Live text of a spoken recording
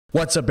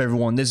What's up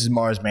everyone, this is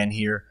Marzzman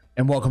here,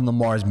 and welcome to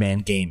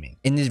Marzzman Gaming.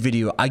 In this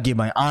video, I give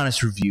my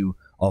honest review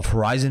of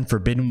Horizon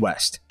Forbidden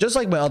West. Just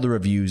like my other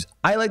reviews,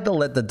 I like to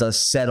let the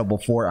dust settle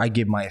before I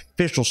give my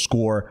official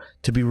score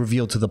to be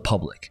revealed to the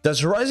public. Does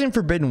Horizon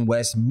Forbidden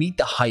West meet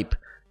the hype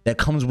that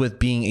comes with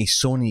being a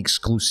Sony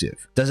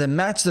exclusive? Does it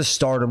match the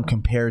stardom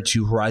compared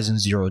to Horizon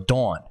Zero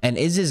Dawn? And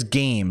is this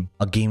game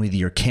a Game of the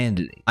Year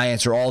candidate? I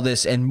answer all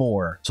this and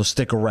more, so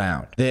stick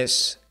around.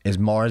 This is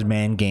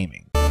Marzzman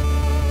Gaming.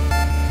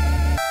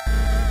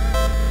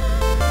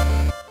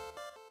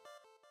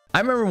 I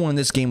remember when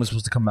this game was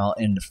supposed to come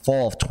out in the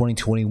fall of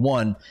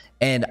 2021,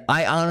 and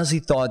I honestly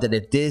thought that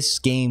if this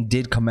game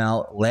did come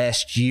out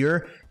last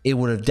year, it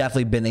would have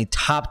definitely been a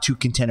top 2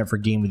 contender for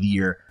Game of the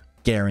Year,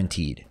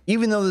 guaranteed.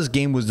 Even though this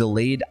game was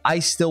delayed, I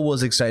still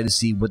was excited to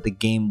see what the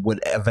game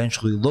would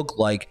eventually look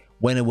like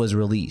when it was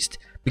released.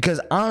 Because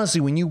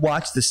honestly, when you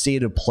watch the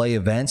state of play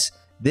events,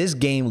 this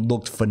game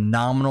looked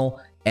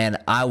phenomenal, and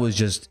I was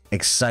just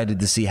excited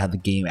to see how the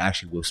game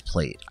actually was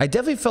played. I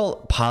definitely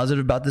felt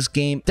positive about this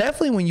game.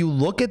 Definitely when you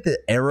look at the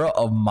era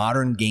of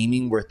modern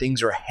gaming where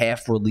things are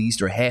half released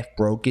or half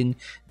broken,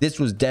 this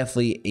was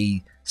definitely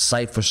a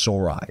sight for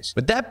sore eyes.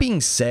 But that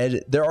being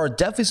said, there are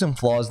definitely some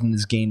flaws in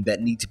this game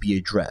that need to be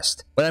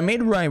addressed. When I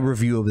made my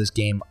review of this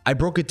game, I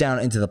broke it down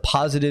into the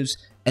positives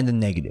and the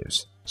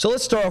negatives. So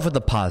let's start off with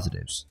the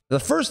positives. The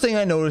first thing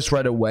I noticed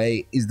right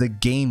away is the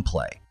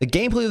gameplay. The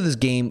gameplay of this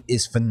game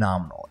is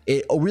phenomenal.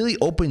 It really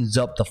opens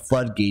up the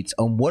floodgates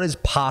on what is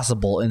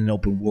possible in an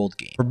open world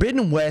game.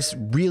 Forbidden West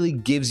really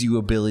gives you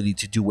ability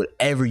to do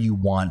whatever you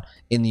want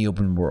in the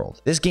open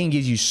world. This game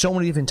gives you so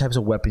many different types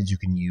of weapons you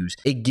can use.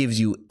 It gives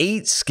you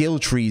 8 skill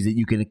trees that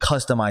you can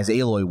customize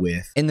Aloy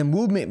with, and the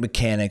movement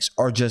mechanics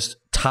are just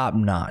top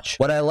notch.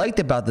 What I liked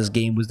about this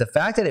game was the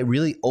fact that it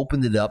really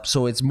opened it up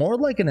so it's more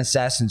like an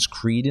Assassin's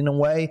Creed in a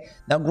way.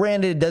 Now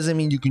granted, it doesn't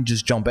mean you can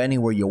just jump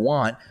anywhere you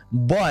want,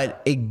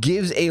 but it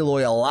gives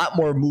Aloy a lot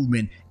more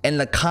movement, and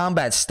the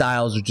combat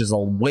styles are just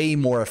way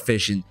more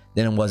efficient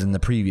than it was in the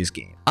previous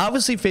game.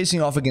 Obviously,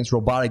 facing off against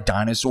robotic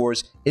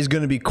dinosaurs is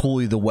going to be cool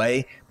either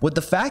way, but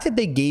the fact that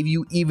they gave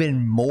you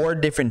even more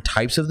different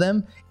types of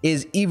them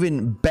is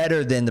even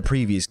better than the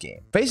previous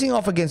game. Facing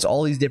off against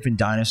all these different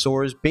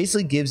dinosaurs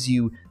basically gives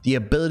you the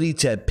ability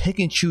to pick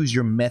and choose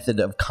your method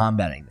of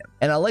combating them.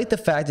 And I like the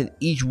fact that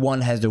each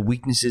one has their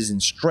weaknesses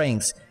and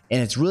strengths,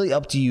 and it's really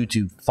up to you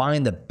to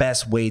find the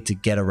best way to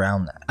get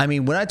around that. I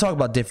mean, when I talk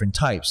about different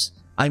types,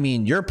 I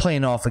mean, you're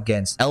playing off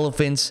against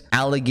elephants,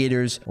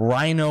 alligators,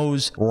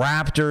 rhinos,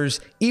 raptors,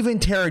 even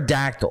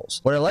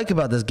pterodactyls. What I like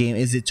about this game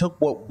is it took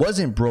what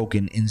wasn't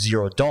broken in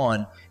Zero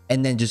Dawn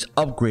and then just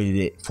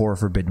upgraded it for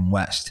Forbidden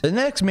West. The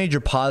next major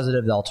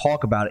positive that I'll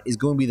talk about is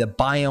going to be the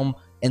biome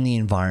and the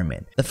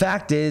environment. The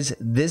fact is,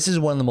 this is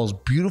one of the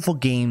most beautiful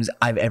games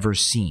I've ever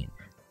seen.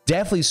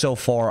 Definitely so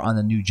far on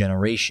the new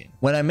generation.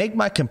 When I make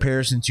my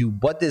comparison to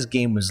what this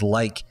game was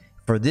like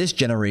for this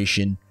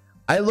generation,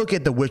 I look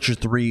at The Witcher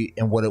 3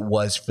 and what it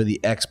was for the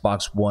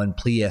Xbox One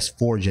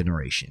PS4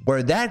 generation,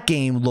 where that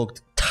game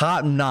looked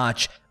top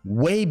notch,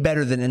 way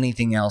better than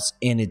anything else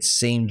in its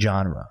same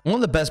genre. One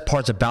of the best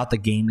parts about the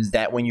game is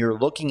that when you're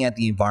looking at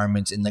the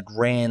environments and the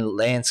grand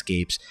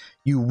landscapes,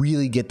 you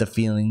really get the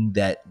feeling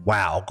that,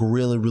 wow,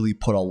 Guerrilla really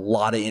put a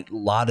lot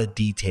of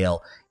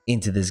detail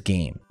into this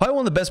game. Probably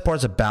one of the best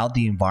parts about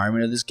the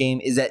environment of this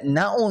game is that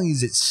not only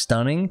is it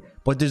stunning,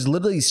 but there's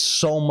literally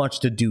so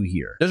much to do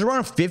here. There's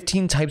around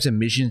 15 types of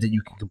missions that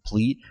you can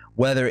complete,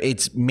 whether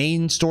it's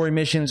main story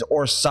missions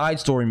or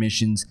side story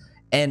missions,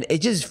 and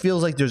it just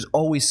feels like there's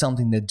always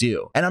something to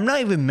do. And I'm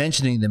not even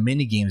mentioning the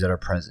mini games that are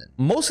present.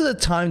 Most of the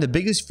time, the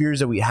biggest fears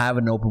that we have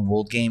in an open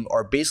world game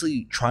are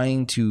basically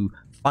trying to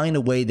find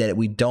a way that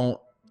we don't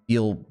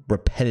feel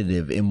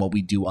repetitive in what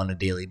we do on a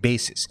daily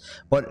basis.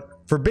 But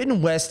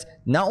Forbidden West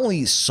not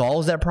only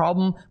solves that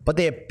problem, but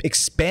they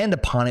expand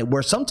upon it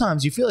where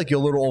sometimes you feel like you're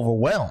a little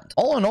overwhelmed.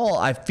 All in all,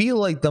 I feel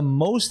like the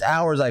most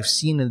hours I've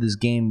seen in this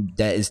game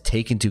that is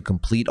taken to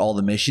complete all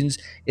the missions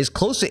is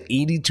close to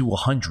 80 to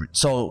 100.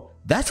 So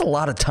that's a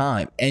lot of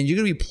time, and you're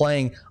going to be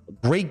playing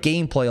great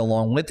gameplay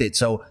along with it.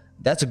 So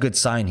that's a good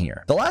sign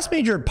here. The last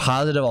major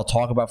positive I'll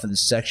talk about for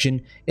this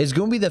section is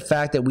going to be the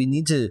fact that we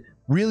need to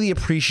really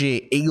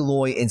appreciate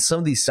Aloy and some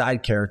of these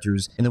side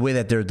characters in the way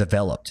that they're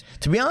developed.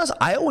 To be honest,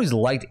 I always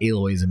liked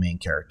Aloy as a main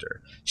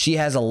character. She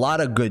has a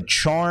lot of good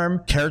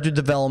charm, character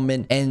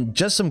development, and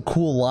just some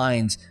cool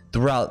lines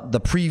throughout the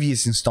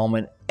previous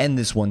installment and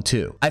this one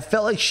too. I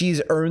felt like she's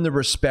earned the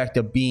respect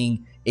of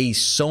being a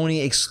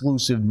Sony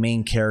exclusive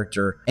main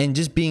character and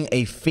just being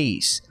a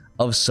face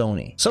of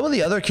Sony. Some of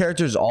the other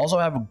characters also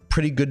have a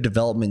pretty good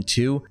development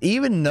too.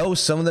 Even though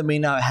some of them may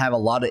not have a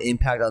lot of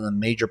impact on the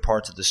major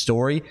parts of the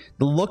story,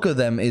 the look of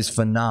them is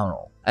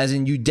phenomenal. As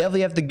in, you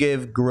definitely have to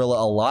give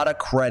Guerrilla a lot of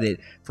credit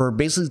for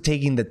basically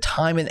taking the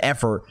time and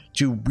effort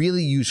to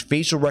really use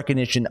facial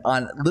recognition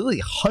on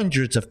literally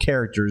hundreds of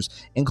characters,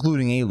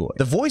 including Aloy.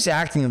 The voice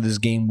acting of this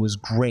game was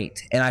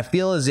great, and I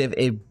feel as if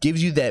it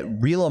gives you that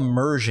real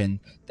immersion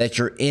that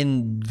you're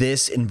in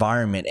this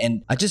environment,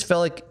 and I just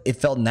felt like it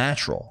felt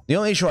natural. The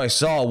only issue I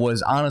saw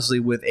was honestly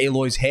with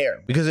Aloy's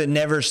hair, because it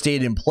never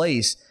stayed in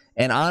place.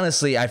 And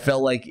honestly, I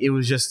felt like it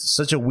was just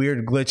such a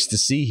weird glitch to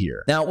see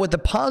here. Now, with the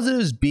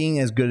positives being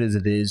as good as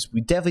it is, we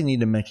definitely need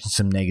to mention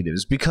some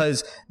negatives,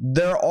 because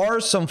there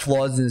are some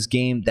flaws in this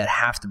game that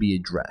have to be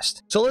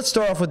addressed. So let's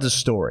start off with the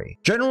story.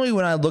 Generally,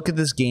 when I look at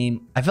this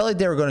game, I felt like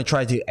they were going to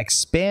try to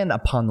expand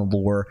upon the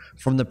lore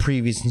from the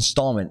previous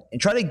installment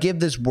and try to give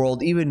this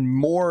world even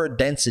more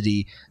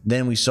density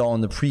than we saw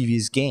in the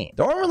previous game.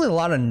 There aren't really a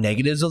lot of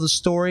negatives of the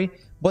story,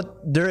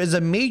 but there is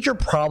a major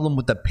problem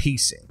with the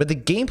pacing. But the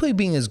gameplay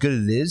being as good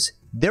as it is,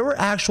 there were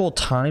actual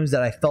times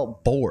that I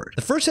felt bored.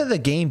 The first half of the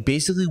game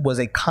basically was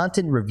a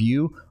content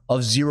review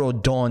of Zero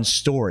Dawn's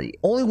story.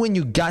 Only when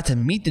you got to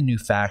meet the new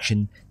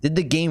faction did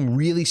the game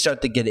really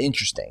start to get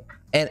interesting.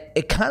 And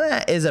it kind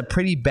of is a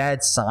pretty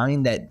bad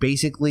sign that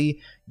basically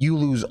you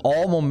lose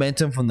all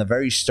momentum from the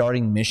very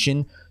starting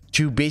mission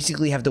to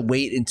basically have to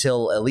wait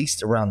until at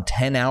least around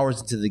 10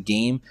 hours into the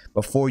game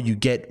before you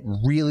get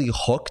really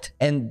hooked.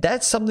 And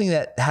that's something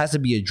that has to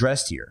be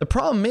addressed here. The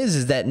problem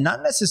is that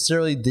not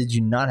necessarily did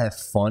you not have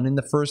fun in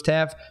the first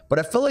half, but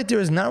I felt like there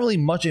was not really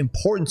much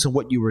importance to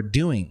what you were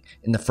doing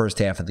in the first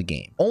half of the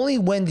game. Only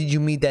when did you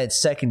meet that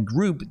second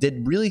group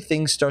did really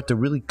things start to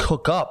really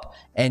cook up,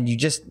 and you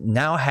just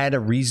now had a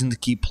reason to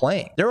keep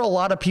playing. There are a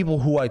lot of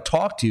people who I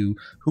talked to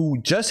who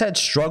just had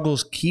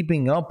struggles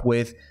keeping up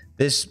with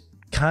this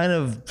kind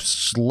of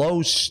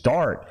slow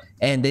start,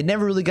 and they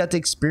never really got to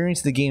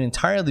experience the game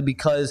entirely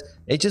because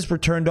it just were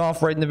turned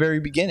off right in the very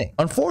beginning.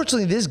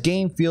 Unfortunately, this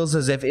game feels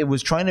as if it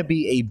was trying to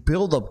be a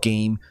build-up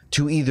game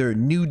to either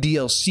new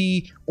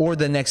DLC or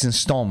the next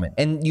installment,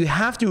 and you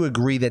have to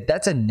agree that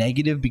that's a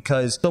negative,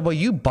 because so by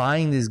you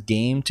buying this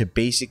game to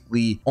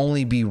basically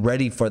only be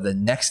ready for the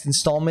next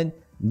installment,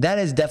 that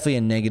is definitely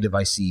a negative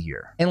I see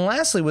here. And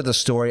lastly, with the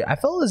story, I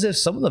felt as if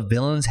some of the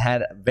villains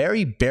had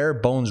very bare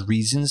bones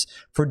reasons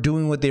for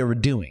doing what they were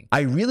doing.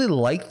 I really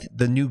liked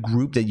the new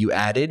group that you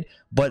added,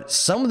 but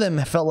some of them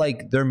felt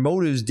like their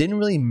motives didn't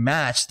really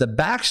match the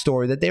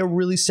backstory that they were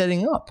really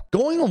setting up.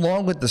 Going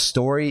along with the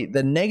story,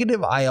 the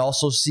negative I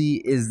also see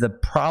is the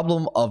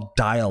problem of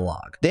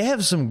dialogue. They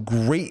have some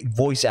great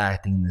voice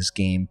acting in this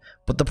game,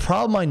 but the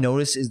problem I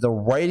notice is the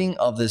writing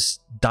of this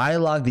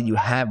dialogue that you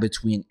have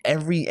between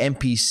every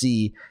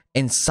NPC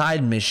and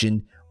side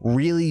mission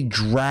really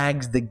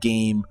drags the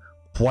game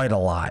quite a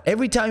lot.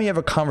 Every time you have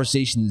a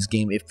conversation in this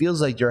game, it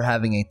feels like you're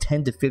having a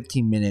 10 to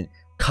 15 minute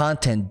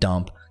content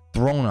dump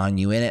thrown on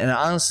you, and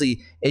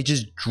honestly, it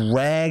just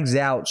drags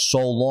out so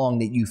long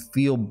that you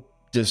feel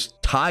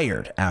just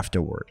tired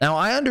afterward. Now,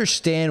 I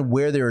understand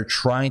where they were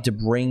trying to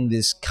bring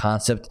this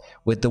concept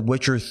with The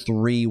Witcher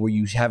 3, where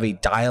you have a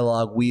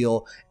dialogue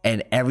wheel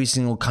and every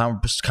single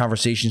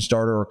conversation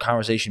starter or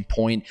conversation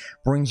point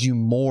brings you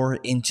more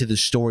into the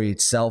story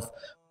itself.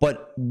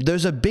 But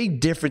there's a big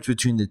difference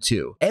between the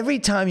two. Every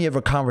time you have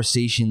a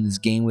conversation in this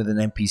game with an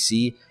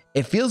NPC,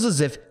 it feels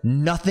as if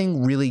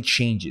nothing really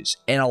changes,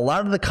 and a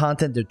lot of the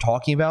content they're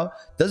talking about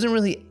doesn't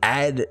really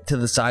add to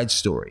the side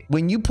story.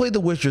 When you play The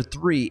Witcher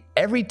 3,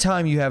 every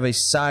time you have a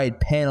side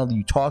panel that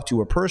you talk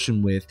to a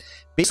person with,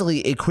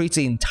 basically it creates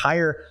an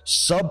entire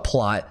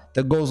subplot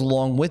that goes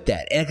along with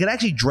that, and it can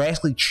actually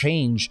drastically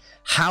change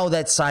how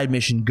that side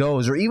mission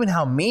goes, or even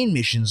how main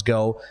missions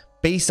go,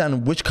 based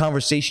on which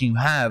conversation you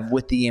have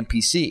with the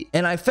NPC.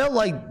 And I felt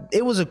like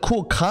it was a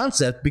cool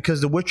concept,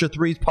 because The Witcher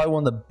 3 is probably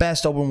one of the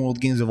best open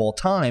world games of all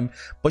time,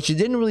 but you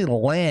didn't really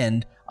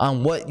land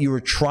on what you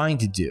were trying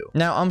to do.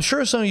 Now, I'm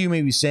sure some of you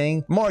may be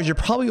saying, Marz, you're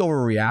probably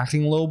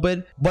overreacting a little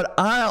bit, but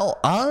I'll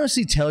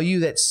honestly tell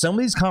you that some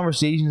of these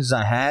conversations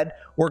I had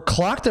were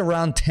clocked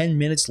around 10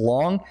 minutes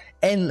long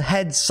and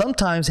had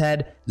sometimes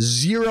had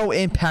zero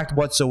impact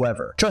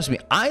whatsoever. Trust me,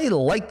 I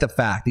like the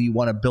fact that you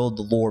want to build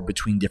the lore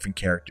between different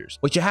characters,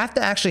 but you have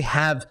to actually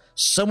have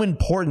some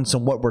importance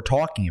in what we're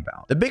talking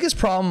about. The biggest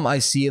problem I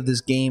see of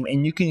this game,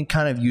 and you can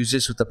kind of use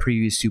this with the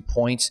previous 2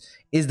 points,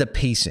 is the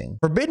pacing.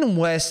 Forbidden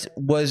West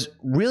was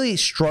really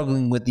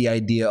struggling with the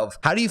idea of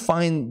how do you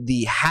find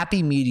the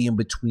happy medium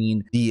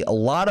between a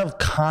lot of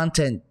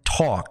content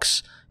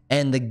talks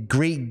and the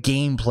great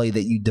gameplay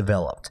that you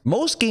developed.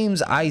 Most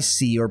games I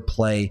see or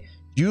play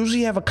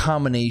usually have a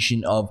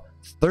combination of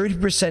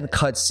 30%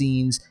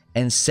 cutscenes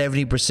and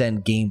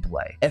 70%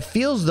 gameplay. It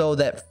feels though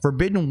that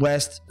Forbidden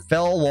West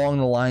fell along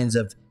the lines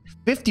of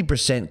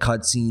 50%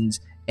 cutscenes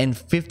and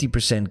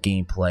 50%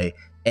 gameplay,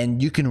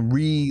 and you can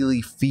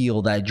really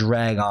feel that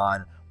drag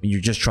on when you're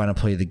just trying to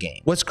play the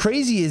game. What's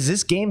crazy is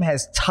this game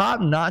has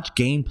top-notch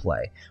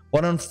gameplay,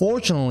 but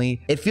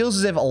unfortunately, it feels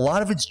as if a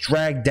lot of it's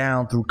dragged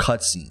down through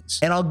cutscenes.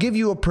 And I'll give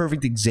you a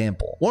perfect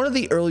example. One of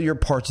the earlier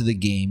parts of the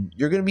game,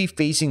 you're going to be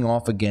facing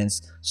off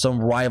against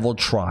some rival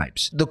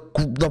tribes. The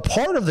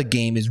part of the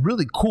game is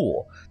really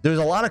cool. There's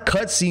a lot of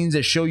cutscenes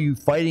that show you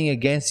fighting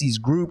against these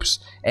groups,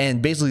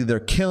 and basically they're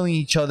killing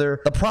each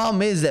other. The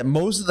problem is that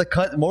most of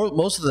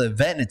the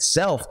event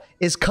itself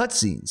is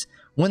cutscenes.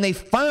 When they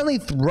finally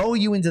throw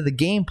you into the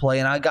gameplay,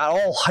 and I got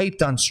all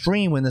hyped on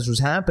stream when this was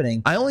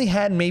happening, I only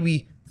had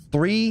maybe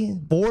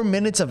 3-4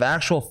 minutes of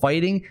actual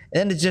fighting,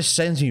 and then it just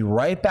sends me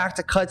right back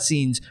to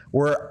cutscenes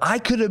where I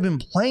could have been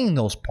playing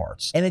those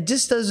parts. And it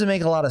just doesn't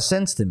make a lot of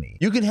sense to me.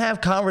 You can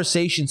have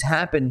conversations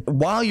happen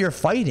while you're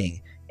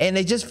fighting, and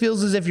it just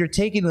feels as if you're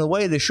taking it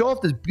away to show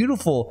off this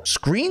beautiful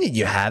screen that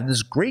you have,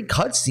 this great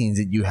cutscenes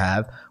that you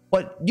have,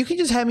 but you can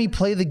just have me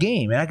play the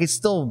game and I could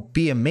still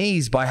be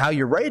amazed by how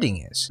your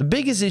writing is. The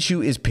biggest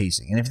issue is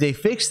pacing, and if they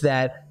fix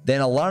that,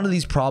 then a lot of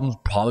these problems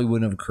probably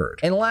wouldn't have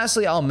occurred. And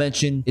lastly, I'll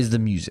mention is the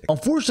music.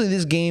 Unfortunately,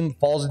 this game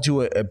falls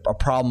into a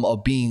problem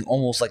of being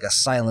almost like a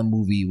silent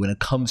movie when it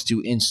comes to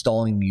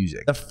installing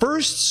music. The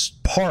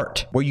first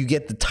part where you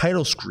get the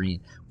title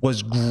screen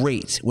was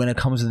great when it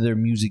comes to their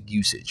music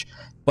usage.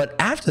 But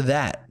after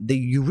that,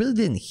 you really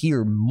didn't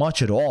hear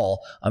much at all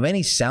of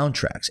any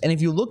soundtracks. And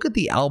if you look at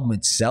the album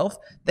itself,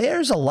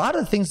 there's a lot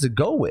of things to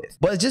go with.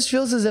 But it just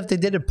feels as if they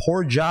did a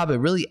poor job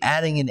at really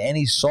adding in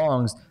any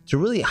songs to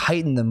really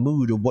heighten the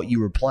mood of what you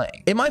were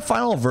playing. In my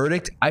final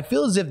verdict, I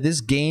feel as if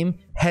this game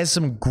has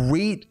some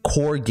great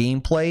core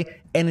gameplay,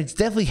 and it's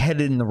definitely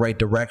headed in the right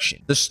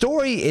direction. The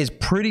story is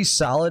pretty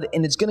solid,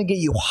 and it's going to get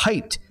you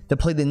hyped to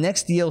play the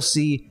next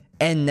DLC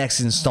and next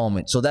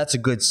installment, so that's a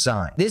good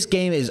sign. This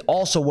game is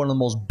also one of the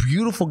most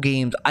beautiful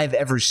games I've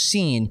ever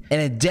seen,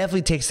 and it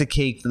definitely takes the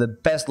cake for the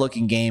best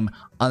looking game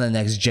on the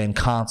next gen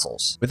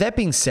consoles. With that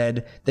being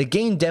said, the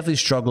game definitely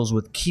struggles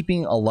with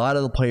keeping a lot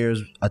of the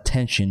players'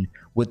 attention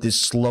with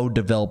this slow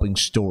developing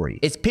story.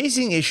 Its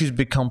pacing issues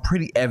become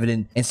pretty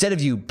evident. Instead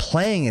of you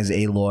playing as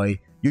Aloy,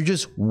 you're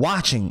just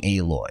watching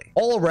Aloy.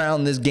 All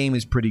around, this game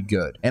is pretty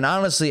good. And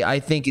honestly,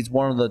 I think it's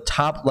one of the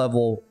top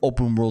level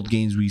open world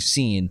games we've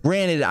seen.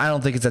 Granted, I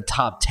don't think it's a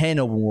top 10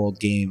 open world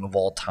game of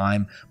all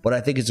time, but I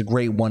think it's a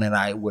great one and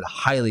I would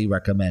highly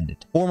recommend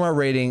it. For my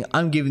rating,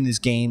 I'm giving this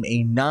game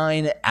a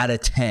 9 out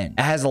of 10.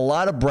 It has a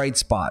lot of bright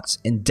spots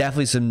and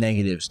definitely some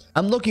negatives.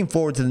 I'm looking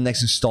forward to the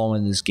next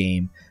installment of this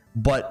game,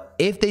 but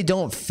if they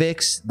don't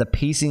fix the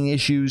pacing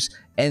issues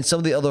and some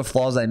of the other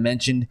flaws I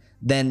mentioned,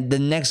 then the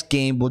next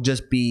game will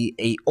just be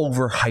a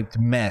overhyped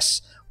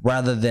mess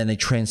rather than a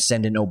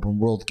transcendent open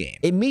world game.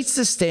 It meets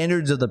the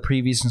standards of the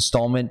previous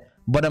installment,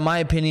 but in my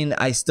opinion,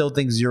 I still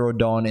think Zero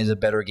Dawn is a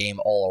better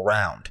game all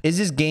around. Is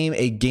this game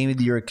a Game of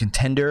the Year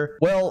contender?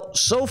 Well,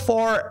 so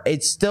far,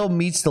 it still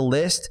meets the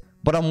list,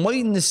 but I'm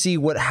waiting to see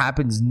what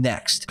happens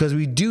next, because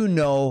we do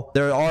know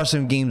there are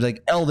some games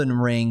like Elden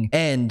Ring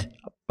and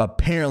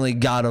apparently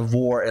God of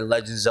War and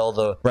Legend of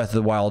Zelda Breath of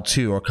the Wild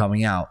 2 are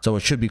coming out, so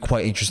it should be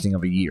quite interesting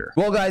of a year.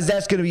 Well guys,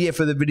 that's going to be it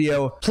for the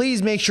video.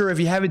 Please make sure if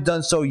you haven't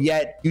done so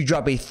yet, you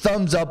drop a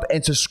thumbs up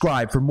and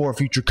subscribe for more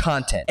future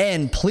content.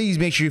 And please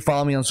make sure you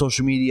follow me on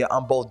social media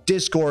on both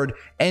Discord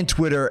and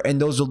Twitter,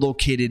 and those are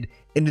located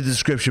in the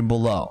description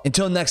below.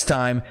 Until next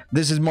time,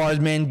 this is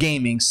Marzzman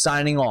Gaming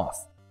signing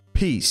off.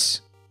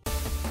 Peace.